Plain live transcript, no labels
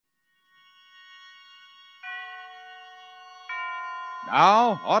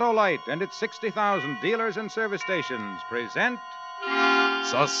Now, Autolite and its 60,000 dealers and service stations present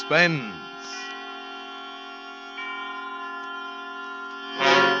Suspense.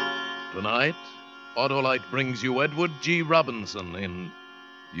 Tonight, Autolite brings you Edward G. Robinson in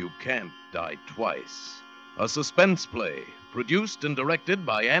You Can't Die Twice, a suspense play produced and directed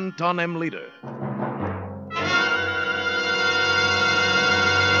by Anton M. Leader.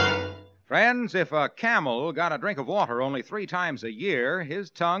 Friends, if a camel got a drink of water only 3 times a year, his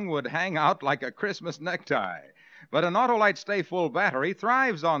tongue would hang out like a Christmas necktie. But an Autolite Stay Full battery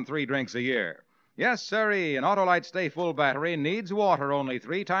thrives on 3 drinks a year. Yes, sirree, an Autolite Stay Full battery needs water only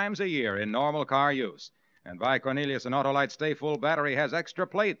 3 times a year in normal car use. And by Cornelius, an Autolite Stay Full battery has extra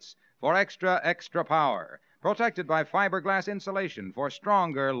plates for extra power, protected by fiberglass insulation for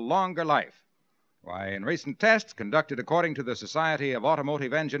stronger, longer life. Why, in recent tests conducted according to the Society of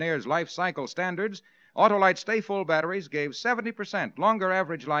Automotive Engineers life cycle standards, Autolite Stay Full batteries gave 70% longer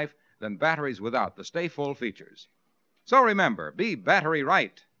average life than batteries without the Stay Full features. So remember, be battery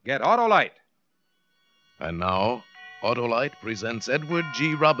right. Get Autolite. And now, Autolite presents Edward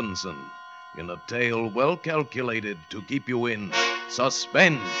G. Robinson in a tale well calculated to keep you in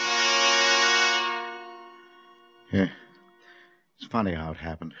suspense. Yeah. It's funny how it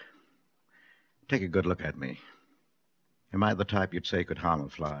happened. Take a good look at me. Am I the type you'd say could harm a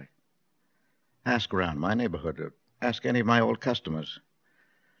fly? Ask around my neighborhood. Or ask any of my old customers.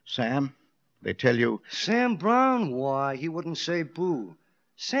 Sam, they tell you... Sam Brown? Why, he wouldn't say boo.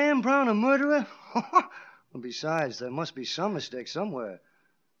 Sam Brown, a murderer? Well, besides, there must be some mistake somewhere.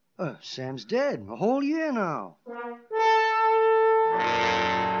 Sam's dead. A whole year now.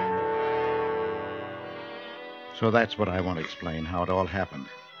 So that's what I want to explain, how it all happened.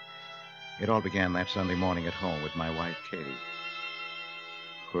 It all began that Sunday morning at home with my wife, Katie.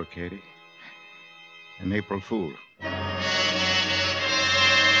 Poor Katie. An April Fool.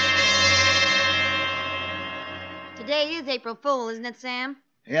 Today is April Fool, isn't it, Sam?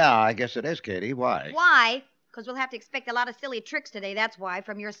 Yeah, I guess it is, Katie. Why? Why? Because we'll have to expect a lot of silly tricks today, that's why,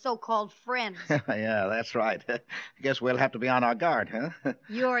 from your so-called friends. Yeah, that's right. I guess we'll have to be on our guard, huh?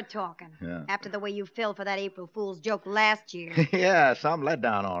 You're talking. Yeah. After the way you fell for that April Fool's joke last year. Yeah, some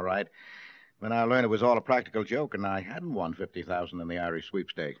letdown, all right. When I learned it was all a practical joke and I hadn't won $50,000 in the Irish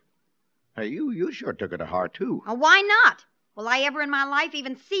sweepstake. Hey, you sure took it to heart, too. Why not? Will I ever in my life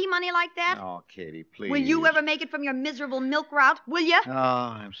even see money like that? Oh, Katie, please. Will you ever make it from your miserable milk route? Will you? Oh,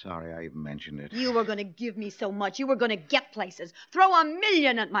 I'm sorry I even mentioned it. You were going to give me so much. You were going to get places. Throw $1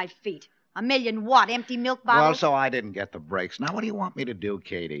 million at my feet. $1 million what? Empty milk bottles? Well, so I didn't get the breaks. Now, what do you want me to do,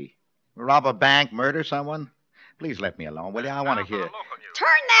 Katie? Rob a bank, murder someone? Please let me alone, will you? I want to hear.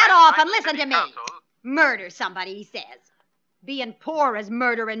 Turn that off and listen to me. Murder somebody, he says. Being poor is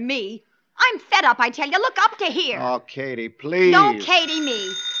murdering me. I'm fed up, I tell you. Look up to here. Oh, Katie, please. Don't Katie me.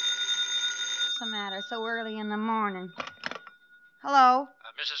 What's the matter so early in the morning? Hello?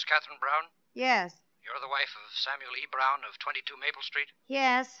 Mrs. Catherine Brown? Yes. You're the wife of Samuel E. Brown of 22 Maple Street?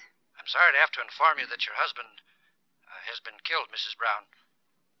 Yes. I'm sorry to have to inform you that your husband has been killed, Mrs. Brown.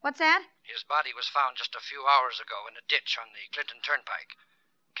 What's that? His body was found just a few hours ago in a ditch on the Clinton Turnpike.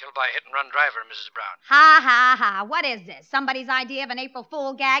 Killed by a hit-and-run driver, Mrs. Brown. Ha, ha, ha. What is this? Somebody's idea of an April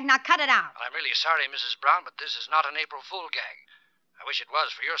Fool gag? Now cut it out. Well, I'm really sorry, Mrs. Brown, but this is not an April Fool gag. I wish it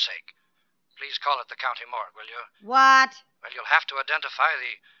was for your sake. Please call it the county morgue, will you? What? Well, you'll have to identify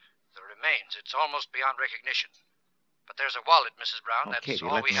the remains. It's almost beyond recognition. But there's a wallet, Mrs. Brown. That's Katie,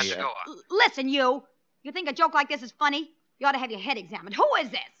 all let we have me, to go on. Listen, you. You think a joke like this is funny? You ought to have your head examined. Who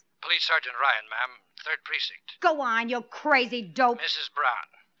is this? Police Sergeant Ryan, ma'am. 3rd Precinct. Go on, you crazy dope. Mrs. Brown,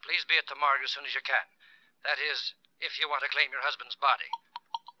 please be at the morgue as soon as you can. That is, if you want to claim your husband's body.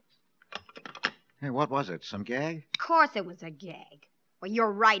 Hey, what was it? Some gag? Of course it was a gag. Well,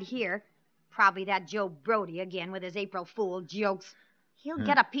 you're right here. Probably that Joe Brody again with his April Fool jokes. He'll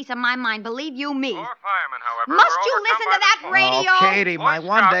get a piece of my mind, believe you me. More firemen, however, Must were you overcome listen by to that the radio? Oh, Katie, my Boy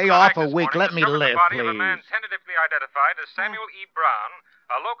one Scouts day in off a Texas week. morning Let me discovered live, the body please. of a man tentatively identified as Samuel E. Brown,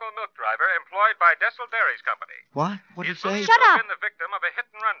 a local milk driver employed by Dessel Dairies Company. What? What'd you He's say? believed Shut to have up. been the victim of a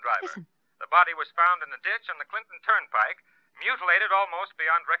hit-and-run driver. Listen. The body was found in the ditch on the Clinton Turnpike, mutilated almost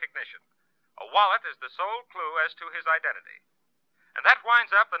beyond recognition. A wallet is the sole clue as to his identity. And that winds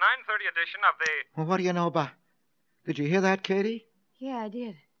up the 9:30 edition of the... Well, what do you know about... Did you hear that, Katie? Yeah, I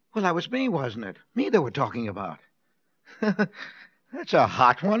did. Well, that was me, wasn't it? Me they were talking about. That's a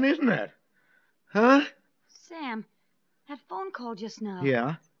hot one, isn't it? Huh? Sam, that phone call just now.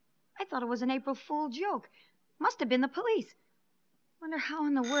 Yeah? I thought it was an April Fool joke. Must have been the police. Wonder how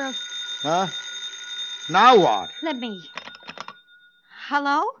in the world... Huh? Now what? Let me...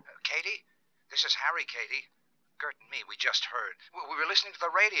 Hello? Katie? This is Harry, Katie. Gert and me, we just heard. We were listening to the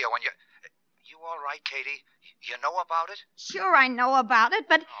radio and you... You all right, Katie? You know about it? Sure, I know about it,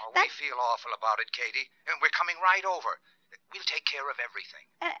 but Oh, we feel awful about it, Katie. And we're coming right over. We'll take care of everything.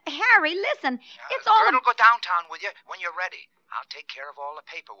 Harry, listen. It's all... Gert will go downtown with you when you're ready. I'll take care of all the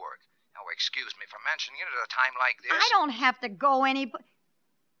paperwork. Now, excuse me for mentioning it at a time like this. I don't have to go any...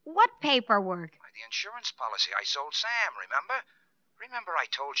 What paperwork? Why, the insurance policy I sold Sam, remember? Remember I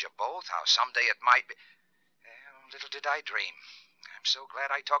told you both how someday it might be... little did I dream. I'm so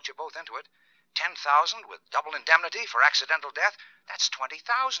glad I talked you both into it. 10,000 with double indemnity for accidental death. That's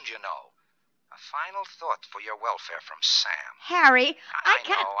 20,000, you know. A final thought for your welfare from Sam. Harry, I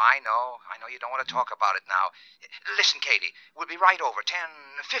can't... I know you don't want to talk about it now. Listen, Katie, we'll be right over.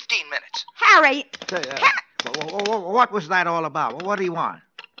 15 minutes. Harry! What was that all about? What do you want?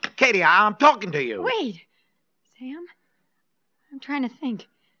 Katie, I'm talking to you. Wait. Sam? I'm trying to think.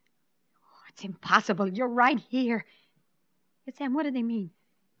 Oh, it's impossible. You're right here. Hey, Sam, what do they mean?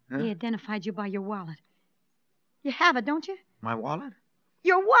 Huh? They identified you by your wallet. You have it, don't you? My wallet?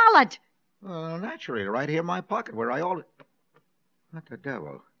 Your wallet! Well, naturally, right here in my pocket where I always... What the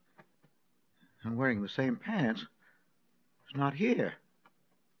devil? I'm wearing the same pants. It's not here.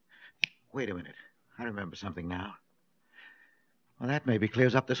 Wait a minute. I remember something now. Well, that maybe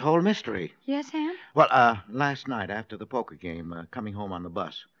clears up this whole mystery. Yes, Sam? Well, last night after the poker game, coming home on the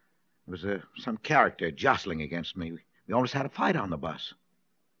bus, there was some character jostling against me. We almost had a fight on the bus.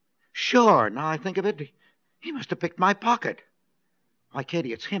 Sure, now I think of it, he must have picked my pocket. Why,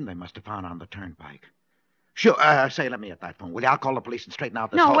 Katie, it's him they must have found on the turnpike. Sure, say, let me at that phone, will you? I'll call the police and straighten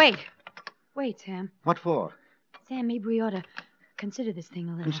out this whole... No, wait. Wait, Sam. What for? Sam, maybe we ought to consider this thing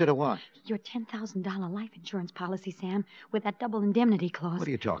a little. Consider what? Your $10,000 life insurance policy, Sam, with that double indemnity clause. What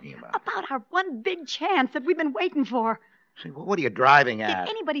are you talking about? About our one big chance that we've been waiting for. Say, what are you driving at?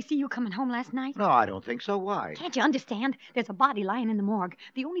 Did anybody see you coming home last night? No, I don't think so. Why? Can't you understand? There's a body lying in the morgue.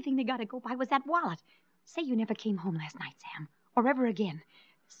 The only thing they got to go by was that wallet. Say you never came home last night, Sam, or ever again.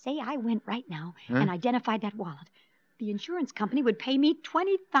 Say I went right now and identified that wallet. The insurance company would pay me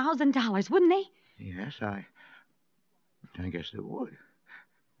 $20,000, wouldn't they? Yes, I guess they would.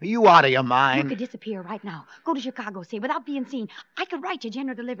 Are you out of your mind? You could disappear right now. Go to Chicago, say, without being seen. I could write you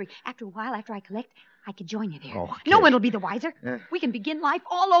general delivery. After a while, after I collect, I could join you there. Oh, no Kate. one will be the wiser. We can begin life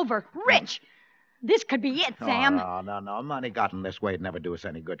all over, rich. This could be it, Sam. No. Money gotten this way would never do us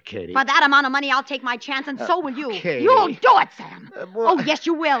any good, Katie. For that amount of money, I'll take my chance, and so will you. Katie. You'll do it, Sam. Well- Oh, yes,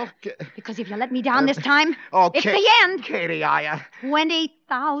 you will. Because if you let me down this time, it's the end. Katie,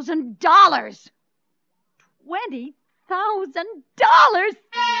 $20,000. $20,000.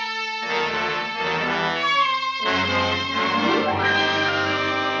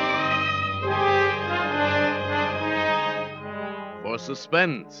 For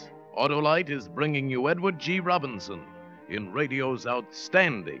Suspense, Autolite is bringing you Edward G. Robinson in radio's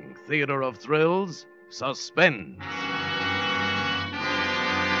outstanding theater of thrills, Suspense.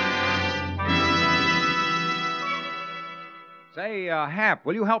 Say, Hap,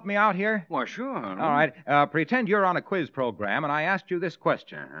 will you help me out here? Why, sure. All right. Pretend you're on a quiz program, and I asked you this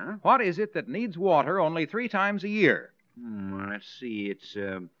question. Uh-huh. What is it that needs water only 3 times a year? Let's see. It's,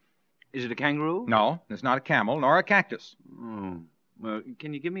 is it a kangaroo? No, it's not a camel nor a cactus. Oh. Well,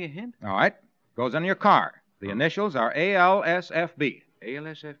 can you give me a hint? All right. Goes on your car. The initials are ALSFB.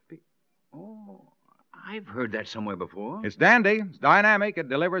 ALSFP? Oh, I've heard that somewhere before. It's dandy. It's dynamic. It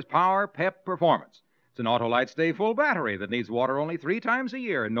delivers power, pep, performance. It's an Autolite Stay Full battery that needs water only 3 times a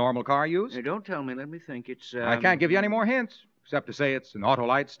year in normal car use. Hey, don't tell me. Let me think. It's, I can't give you any more hints, except to say it's an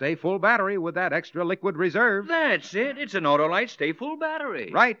Autolite Stay Full battery with that extra liquid reserve. That's it. It's an Autolite Stay Full battery.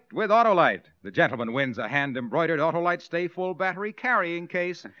 Right, with Autolite. The gentleman wins a hand-embroidered Autolite Stay Full battery carrying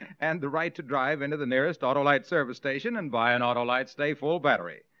case and the right to drive into the nearest Autolite service station and buy an Autolite Stay Full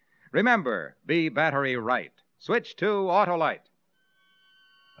battery. Remember, be battery right. Switch to Autolite.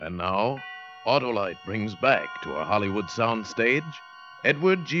 And now, Autolite brings back to a Hollywood soundstage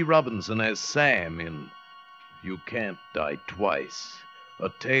Edward G. Robinson as Sam in You Can't Die Twice,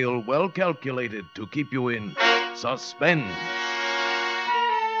 a tale well calculated to keep you in suspense.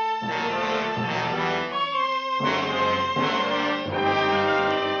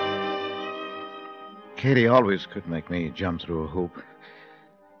 Katie always could make me jump through a hoop.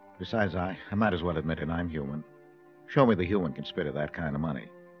 Besides, I might as well admit it. I'm human. Show me the human can spit at that kind of money.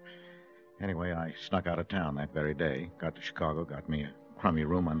 Anyway, I snuck out of town that very day, got to Chicago, got me a crummy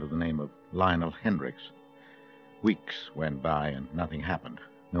room under the name of Lionel Hendricks. Weeks went by and nothing happened.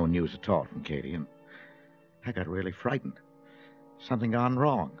 No news at all from Katie, and I got really frightened. Something gone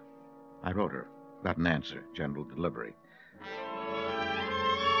wrong. I wrote her, got an answer, general delivery.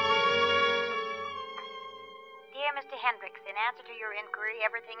 Hendricks. In answer to your inquiry,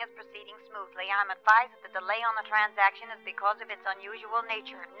 everything is proceeding smoothly. I'm advised that the delay on the transaction is because of its unusual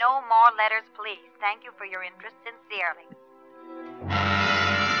nature. No more letters, please. Thank you for your interest sincerely.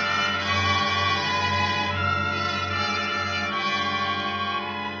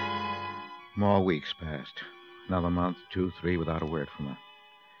 More weeks passed. Another month, 2, 3, without a word from her.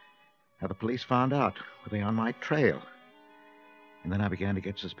 Now the police found out. Were they on my trail? And then I began to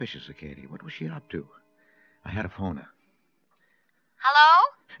get suspicious of Katie. What was she up to? I had to phone her.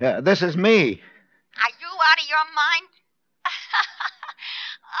 Hello? This is me. Are you out of your mind?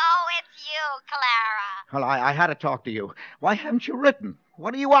 Oh, it's you, Clara. Well, I had to talk to you. Why haven't you written?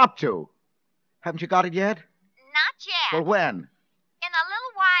 What are you up to? Haven't you got it yet? Not yet. Well, when? In a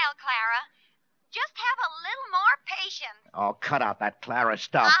little while, Clara. Just have a little more patience. Oh, cut out that Clara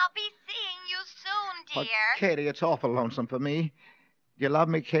stuff. I'll be seeing you soon, dear. Oh, Katie, it's awful lonesome for me. Do you love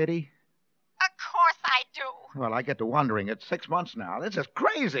me, Katie? Of course I do. Well, I get to wondering. It's 6 months now. This is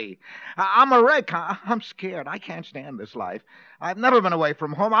crazy. I'm a wreck. I'm scared. I can't stand this life. I've never been away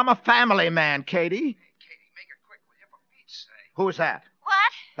from home. I'm a family man, Katie. Katie, make it quick, will you, for Pete's sake? Who's that?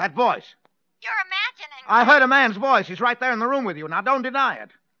 What? That voice. You're imagining. I heard a man's voice. He's right there in the room with you. Now, don't deny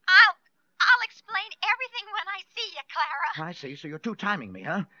it. I'll explain everything when I see you, Clara. I see. So you're two-timing me,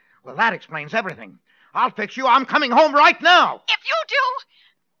 huh? Well, that explains everything. I'll fix you. I'm coming home right now. If you do,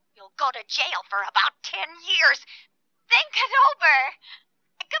 you'll go to jail for about 10 years. Think it over.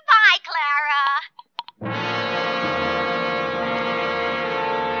 Goodbye,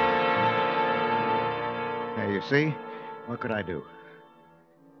 Clara. Hey, you see? What could I do?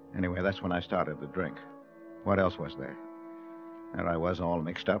 Anyway, that's when I started to drink. What else was there? There I was, all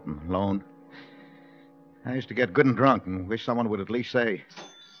mixed up and alone. I used to get good and drunk and wish someone would at least say,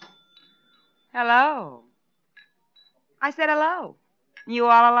 Hello. I said hello. You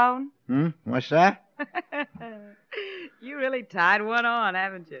all alone? What's that? You really tied one on,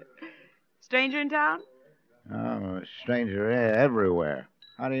 haven't you? Stranger in town? Oh, a stranger everywhere.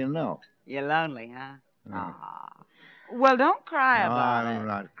 How do you know? You're lonely, huh? Aw. Well, don't cry about it. I'm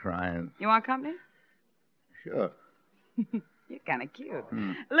not crying. You want company? Sure. You're kind of cute.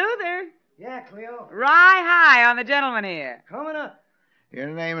 Luther. Yeah, Cleo. Rye high on the gentleman here. Coming up. Your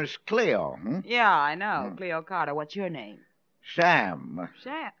name is Cleo, Yeah, I know. Cleo Carter. What's your name? Sam.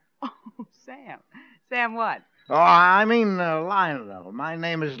 Sam. Oh, Sam. Sam what? Oh, I mean Lionel. My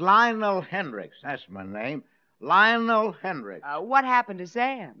name is Lionel Hendricks. That's my name. Lionel Hendricks. What happened to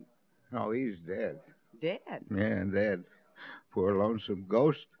Sam? Oh, he's dead. Dead? Yeah, dead. Poor lonesome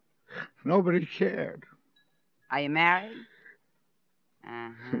ghost. Nobody cared. Are you married?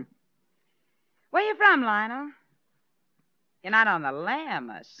 Uh-huh. Where you from, Lionel? You're not on the lam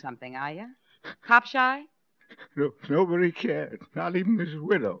or something, are you? Cop shy? No, nobody cared. Not even his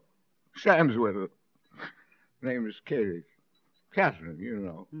widow. Sam's widow. Name is Katie. Catherine, you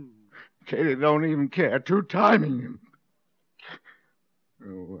know. Katie don't even care. Two-timing him.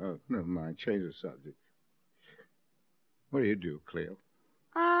 Oh, well, never mind. Change the subject. What do you do, Cleo?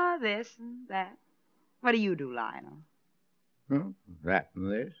 This and that. What do you do, Lionel? Huh? That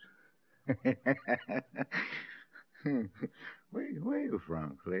and this. Where you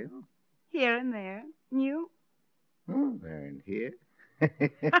from, Cleo? Here and there. And you? Oh, there and here.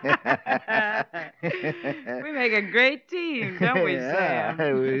 We make a great team, don't we, yeah,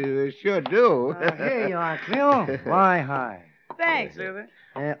 Sam? we sure do. Here you are, Cleo. Why, hi. Thanks, Luther.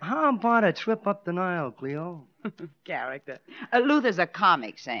 How about a trip up the Nile, Cleo? Character. Luther's a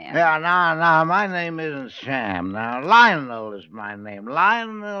comic, Sam. Yeah, now, my name isn't Sam. Now, Lionel is my name.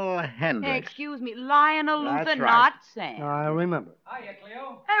 Lionel Hendricks. Hey, excuse me, Lionel Luther, That's right. not Sam. I remember. Hiya,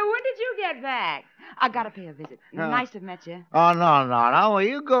 Cleo. Hey, when did you get back? I gotta pay a visit. Nice to have met you. Oh, no. Where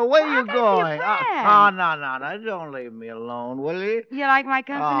you go? Where you I gotta see a going? friend. No. Don't leave me alone, will you? You like my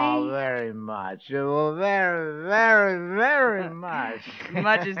company? Oh, very much. Oh, very, very, very much.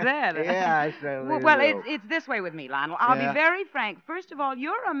 Much as that. Yeah, I certainly Well, do. it's this way with me, Lionel. I'll Yeah. be very frank. First of all,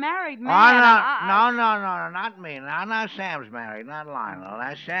 you're a married man. Oh, and no, not me. Now Sam's married, not Lionel.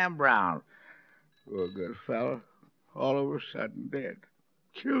 That's Sam Brown. Poor good fellow. All of a sudden dead.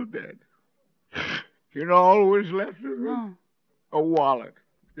 Killed dead. You know, all was left of him? A wallet.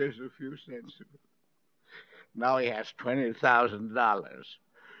 There's a few cents in it. Now he has $20,000.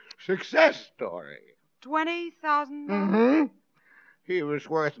 Success story. $20,000? He was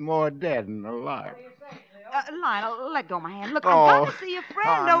worth more dead than alive. Lionel, let go of my hand. Look, Oh. I got to see a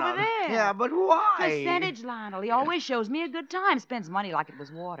friend Oh, over no. there. Yeah, but why? Percentage, Lionel. He always shows me a good time. Spends money like it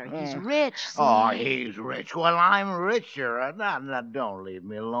was water. He's rich. See? Oh, he's rich. Well, I'm richer. Now, don't leave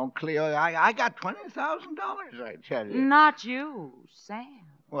me alone, Cleo. I got $20,000, I tell you. Not you, Sam.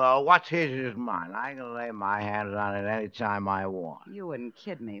 Well, what's his is mine. I can lay my hands on it any time I want. You wouldn't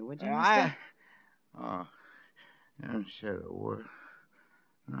kid me, would you, I... mister? Oh, you haven't said a word.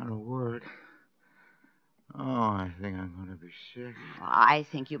 Not a word. Oh, I think I'm going to be sick. Well, I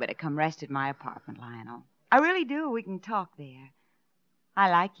think you better come rest at my apartment, Lionel. I really do. We can talk there. I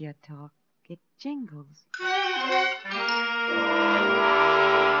like your talk. It jingles.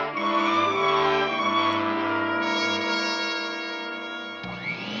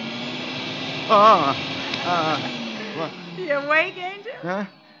 What? You awake, ain't you? Huh?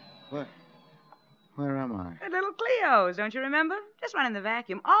 What? Where am I? At little Cleo's, don't you remember? Just running the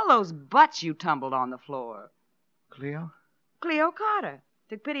vacuum. All those butts you tumbled on the floor. Cleo? Cleo Carter.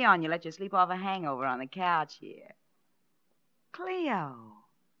 Took pity on you, let you sleep off a hangover on the couch here. Cleo.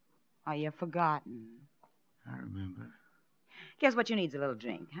 Are you forgotten? I remember. Guess what you need's a little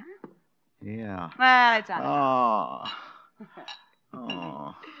drink, huh? Yeah. Well, it's on.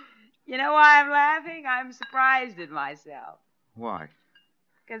 Oh. You know why I'm laughing? I'm surprised at myself. Why?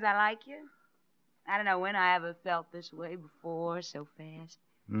 'Cause I like you. I don't know when I ever felt this way before, so fast.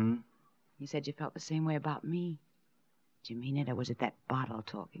 Hmm? You said you felt the same way about me. Did you mean it, or was it that bottle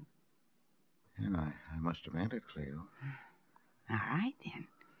talking? And I must have meant it, Cleo. All right, then.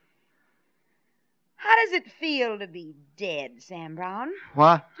 How does it feel to be dead, Sam Brown?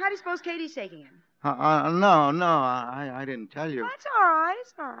 What? How do you suppose Katie's taking him? No, I didn't tell you. Well, it's all right,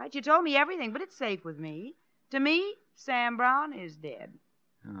 it's all right. You told me everything, but it's safe with me. To me, Sam Brown is dead.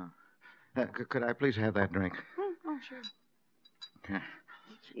 Oh. Could I please have that drink? Oh, sure. Okay.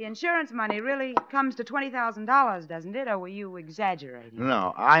 The insurance money really comes to $20,000, doesn't it? Or were you exaggerating?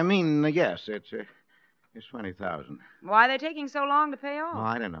 No, I mean, yes, it's 20,000. Why are they taking so long to pay off? Oh,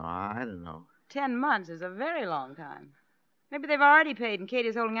 I don't know. 10 months is a very long time. Maybe they've already paid and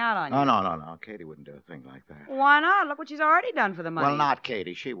Katie's holding out on you. Oh, no. Katie wouldn't do a thing like that. Why not? Look what she's already done for the money. Well, not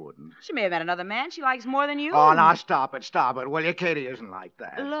Katie. She wouldn't. She may have met another man she likes more than you. Oh, now stop it. Will you? Katie isn't like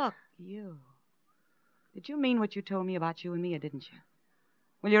that. Look, you. Did you mean what you told me about you and me, or didn't you?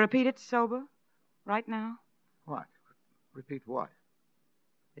 Will you repeat it sober? Right now? What? Repeat what?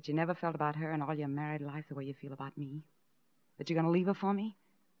 That you never felt about her in all your married life the way you feel about me? That you're going to leave her for me?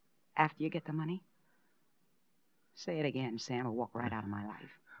 After you get the money? Say it again, Sam, or walk right out of my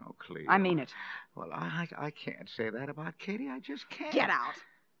life. Oh, Cleo. I mean it. Well, I can't say that about Katie. I just can't. Get out.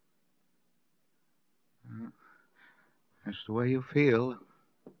 That's the way you feel.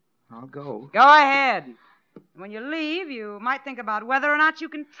 I'll go. Go ahead. When you leave, you might think about whether or not you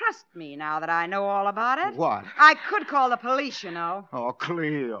can trust me now that I know all about it. What? I could call the police, you know. Oh,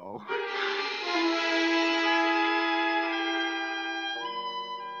 Cleo.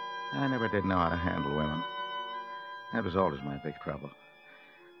 I never did know how to handle women. That was always my big trouble.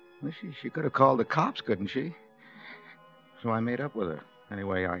 Well, she could have called the cops, couldn't she? So I made up with her.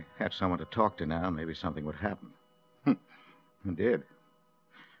 Anyway, I had someone to talk to now. Maybe something would happen. It did.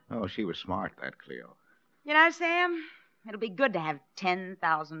 Oh, she was smart, that Cleo. You know, Sam, it'll be good to have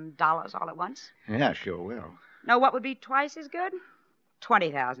 $10,000 all at once. Yeah, sure will. Know what would be twice as good?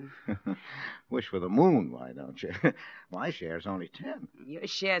 20,000. Wish for the moon, why don't you? My share's only 10. Your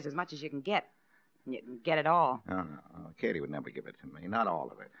share's as much as you can get. You can get it all. No. Katie would never give it to me. Not all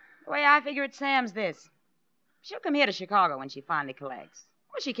of it. The way I figure it, Sam's this. She'll come here to Chicago when she finally collects.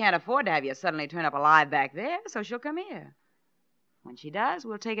 Well, she can't afford to have you suddenly turn up alive back there, so she'll come here. When she does,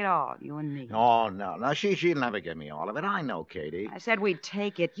 we'll take it all, you and me. Oh, no. She'll never give me all of it. I know, Katie. I said we'd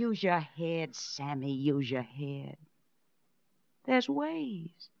take it. Use your head, Sammy. Use your head. There's ways.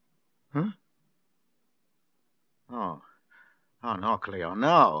 Huh? Oh, no, Cleo,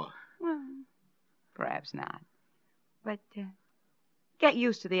 no. Well, perhaps not. But get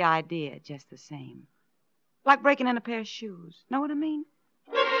used to the idea just the same. Like breaking in a pair of shoes. Know what I mean?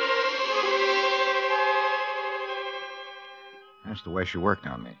 That's the way she worked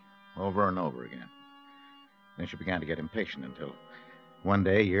on me, over and over again. Then she began to get impatient until one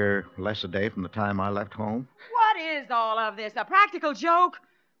day, a year less a day from the time I left home. What is all of this? A practical joke?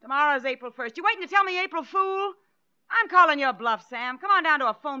 Tomorrow's April 1st. You waiting to tell me April Fool? I'm calling your bluff, Sam. Come on down to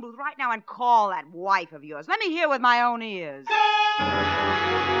a phone booth right now and call that wife of yours. Let me hear with my own ears.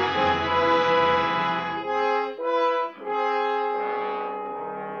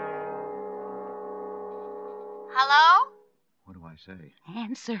 Hello? What do I say?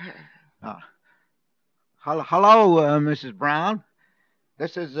 Answer her. Hello, Mrs. Brown.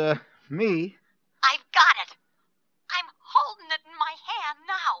 This is, me. I've got it. I'm holding it in my hand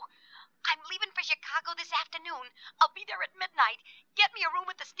now. I'm leaving for Chicago this afternoon. I'll be there at midnight. Get me a room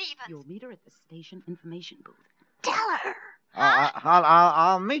at the Stevens. You'll meet her at the station information booth. Tell her. Huh?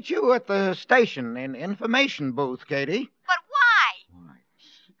 I'll meet you at the station in information booth, Katie. But why? Why?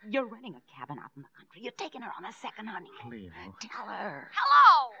 You're renting a cabin out in the country. You're taking her on a second honeymoon. Cleo. Tell her.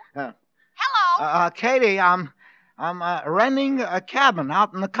 Hello. Hello. Katie, I'm renting a cabin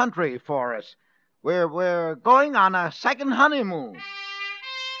out in the country for us. We're going on a second honeymoon.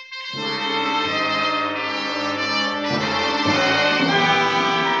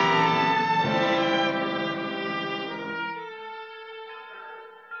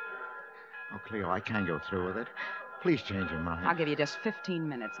 Oh, Cleo, I can't go through with it. Please change your mind. I'll give you just 15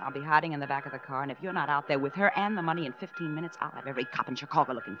 minutes. I'll be hiding in the back of the car, and if you're not out there with her and the money in 15 minutes, I'll have every cop in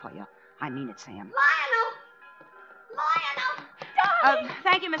Chicago looking for you. I mean it, Sam. Lionel!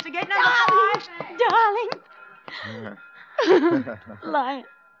 Thank you, Mr. Gate. Darling! Lion.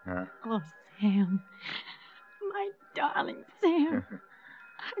 Oh, Sam. My darling Sam.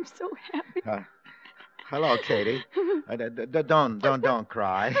 I'm so happy. Hello, Katie. Don't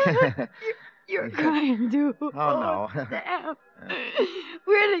cry. You're crying, too. Oh, no. Sam.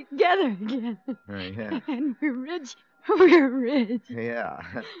 We're together again. Yeah. And we're rich. We're rich. Yeah.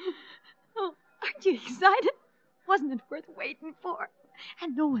 Oh, aren't you excited? Wasn't it worth waiting for?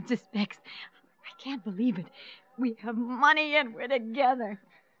 And no one suspects. I can't believe it. We have money and we're together.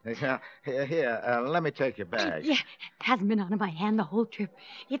 Here, let me take your bag. Yeah, hasn't been out of my hand the whole trip.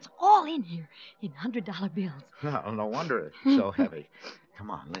 It's all in here, in $100 bills. Well, no wonder it's so heavy. Come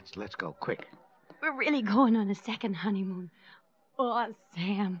on, let's go quick. We're really going on a second honeymoon. Oh,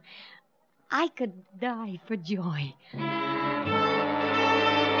 Sam, I could die for joy.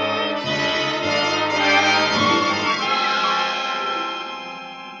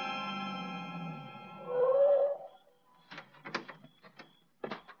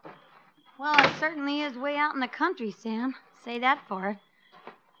 Well, it certainly is way out in the country, Sam. Say that for it.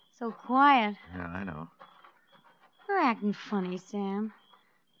 So quiet. Yeah, I know. You're acting funny, Sam.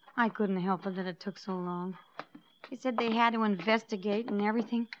 I couldn't help it that it took so long. They said they had to investigate and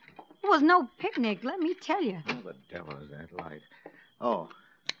everything. It was no picnic, let me tell you. Who the devil is that light? Oh.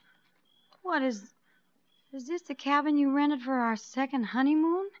 What is this the cabin you rented for our second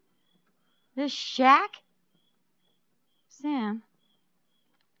honeymoon? This shack? Sam,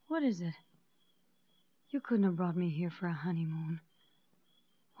 what is it? You couldn't have brought me here for a honeymoon.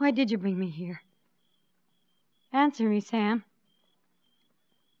 Why did you bring me here? Answer me, Sam.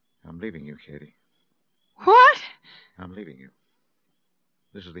 I'm leaving you, Katie. What? I'm leaving you.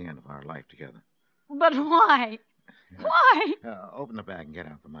 This is the end of our life together. But why? Yeah. Why? Open the bag and get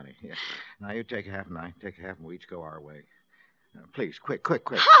out the money. Here. Now, you take half and I take half and we each go our way. Please, quick.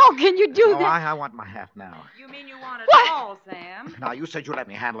 How can you do that? I want my half now. You mean you want it What? all, Sam? Now, you said you'd let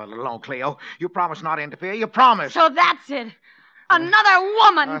me handle it alone, Cleo. You promised not to interfere. You promised. So that's it. Another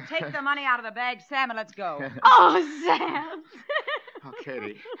woman. Take the money out of the bag, Sam, and let's go. Oh, Sam. Oh,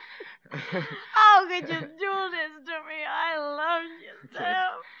 Katie. How could you do this to me? I loved you,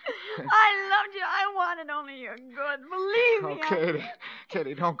 Sam. I loved you. I wanted only your good. Believe me. Oh, Katie.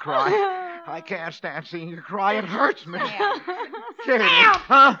 Katie, don't cry. I can't stand seeing you cry. It hurts me. Sam. Katie. Sam!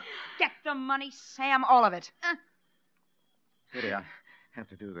 Huh? Get the money, Sam, all of it. Katie, I have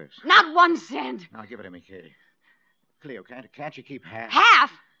to do this. Not 1 cent. Now, give it to me, Katie. Cleo, can't you keep half?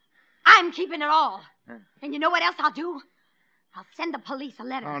 Half? I'm keeping it all. Huh? And you know what else I'll do? I'll send the police a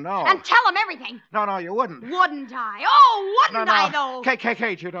letter. Oh, no. And tell them everything. No, you wouldn't. Wouldn't I? Oh, wouldn't No. I, though?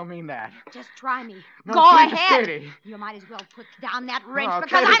 Kate, you don't mean that. Just try me. No, Go please, ahead. Katie. You might as well put down that wrench No,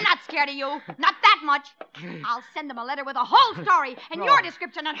 because Katie. I'm not scared of you. Not that much. I'll send them a letter with a whole story and your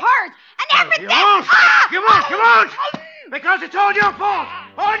description and hers and everything. You won't. Ah! You won't. Because it's all your fault.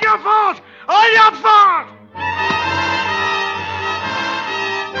 All your fault. All your fault.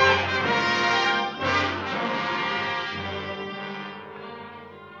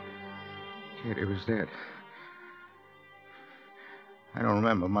 Katie was dead. I don't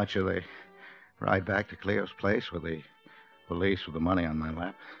remember much of the ride back to Cleo's place with the police with the money on my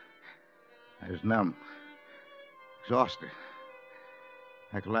lap. I was numb, exhausted.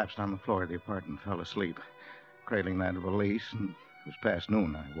 I collapsed on the floor of the apartment and fell asleep, cradling that valise, and it was past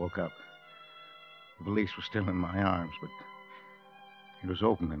noon. I woke up. The valise was still in my arms, but it was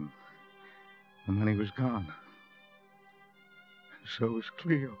open and the money was gone. So was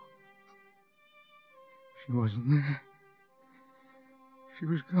Cleo. She wasn't there. She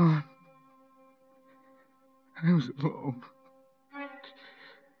was gone. I was alone.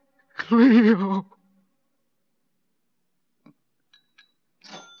 Cleo.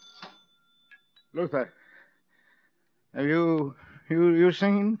 Luther, have you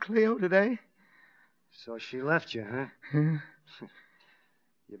seen Cleo today? So she left you, huh? Yeah.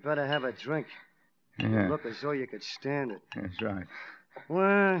 You better have a drink. You Yeah, look as though you could stand it. that's right.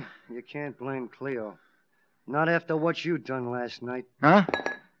 Well, you can't blame Cleo. Not after what you done last night. Huh?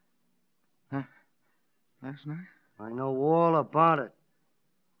 Last night? I know all about it.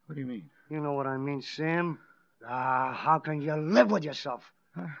 What do you mean? You know what I mean, Sam. How can you live with yourself?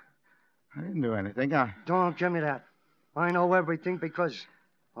 I didn't do anything. Don't give me that. I know everything because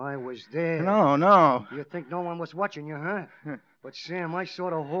I was there. No. You think no one was watching you, huh? But, Sam, I saw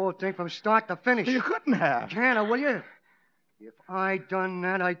the whole thing from start to finish. You couldn't have. Can I, will you? If I done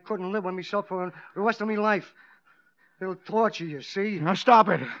that, I couldn't live with myself for the rest of my life. It'll torture you, see? Now, stop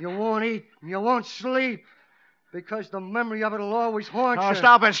it. You won't eat. You won't sleep. Because the memory of it'll always haunt you. No,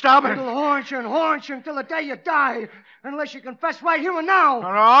 stop it. It'll haunt you until the day you die. Unless you confess right here and now.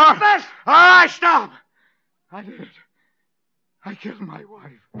 No. Confess! All right, stop. I did it. I killed my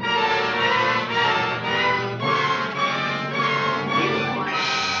wife.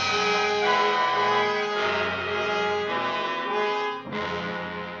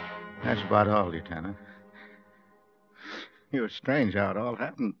 That's about all, Lieutenant. It was strange how it all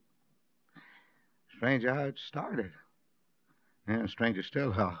happened. Strange how it started. And stranger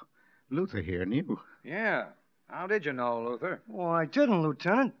still how Luther here knew. Yeah. How did you know, Luther? Oh, I didn't,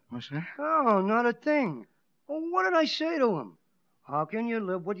 Lieutenant. What's that? Oh, not a thing. Well, what did I say to him? How can you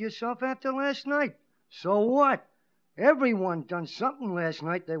live with yourself after last night? So what? Everyone done something last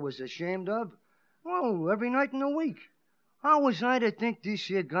night they was ashamed of. Well, every night in the week. How was I to think this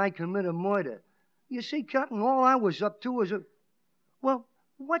here guy committed murder? You see, Captain, all I was up to was Well,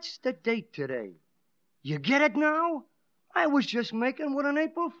 what's the date today? You get it now? I was just making what an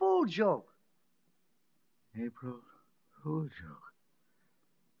April Fool joke. April Fool joke.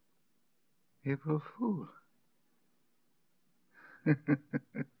 April Fool.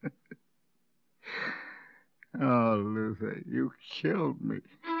 Oh, Luther, you killed me.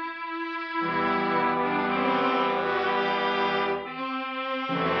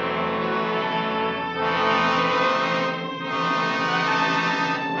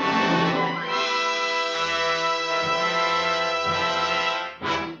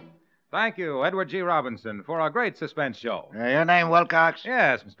 Thank you, Edward G. Robinson, for a great suspense show. Your name, Wilcox?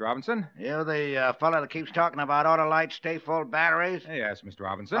 Yes, Mr. Robinson. You the fellow that keeps talking about Autolite stay-full batteries? Yes, Mr.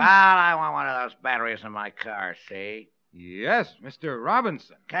 Robinson. Well, I want one of those batteries in my car, see? Yes, Mr.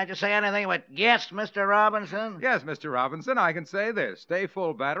 Robinson. Can't you say anything but yes, Mr. Robinson? Yes, Mr. Robinson, I can say this.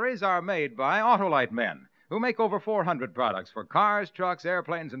 Stay-full batteries are made by Autolite men, who make over 400 products for cars, trucks,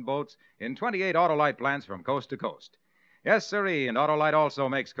 airplanes, and boats in 28 Autolite plants from coast to coast. Yes, sirree, and Autolite also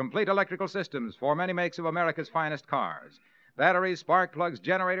makes complete electrical systems for many makes of America's finest cars. Batteries, spark plugs,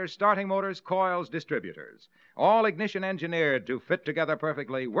 generators, starting motors, coils, distributors. All ignition engineered to fit together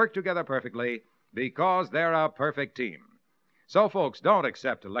perfectly, work together perfectly, because they're a perfect team. So, folks, don't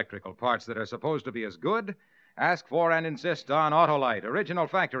accept electrical parts that are supposed to be as good. Ask for and insist on Autolite, original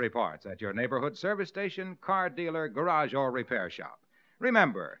factory parts, at your neighborhood service station, car dealer, garage, or repair shop.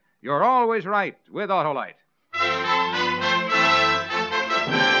 Remember, you're always right with Autolite.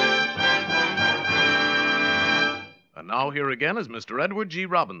 And now here again is Mr. Edward G.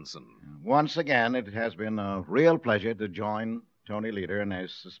 Robinson. Once again, it has been a real pleasure to join Tony Leader and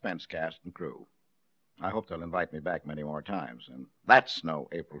his suspense cast and crew. I hope they'll invite me back many more times, and that's no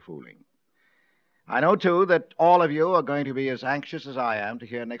April fooling. I know, too, that all of you are going to be as anxious as I am to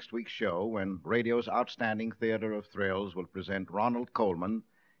hear next week's show when radio's outstanding theater of thrills will present Ronald Coleman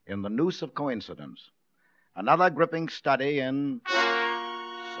in The Noose of Coincidence, another gripping study in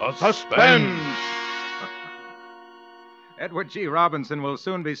Suspense! Edward G. Robinson will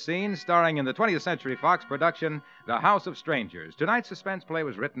soon be seen starring in the 20th Century Fox production, The House of Strangers. Tonight's suspense play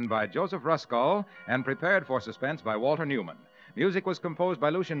was written by Joseph Ruskall and prepared for suspense by Walter Newman. Music was composed by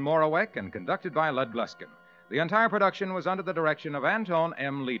Lucien Morawek and conducted by Lud Gluskin. The entire production was under the direction of Anton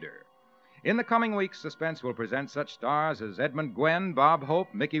M. Leader. In the coming weeks, Suspense will present such stars as Edmund Gwenn, Bob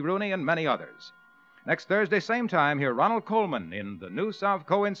Hope, Mickey Rooney, and many others. Next Thursday, same time, hear Ronald Coleman in The Noose of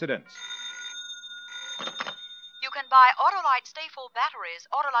Coincidence. You can buy Autolite stay-full batteries,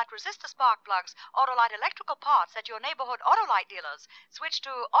 Autolite resistor spark plugs, Autolite electrical parts at your neighborhood Autolite dealers. Switch to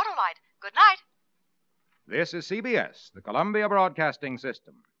Autolite. Good night. This is CBS, the Columbia Broadcasting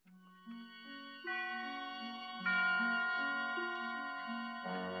System.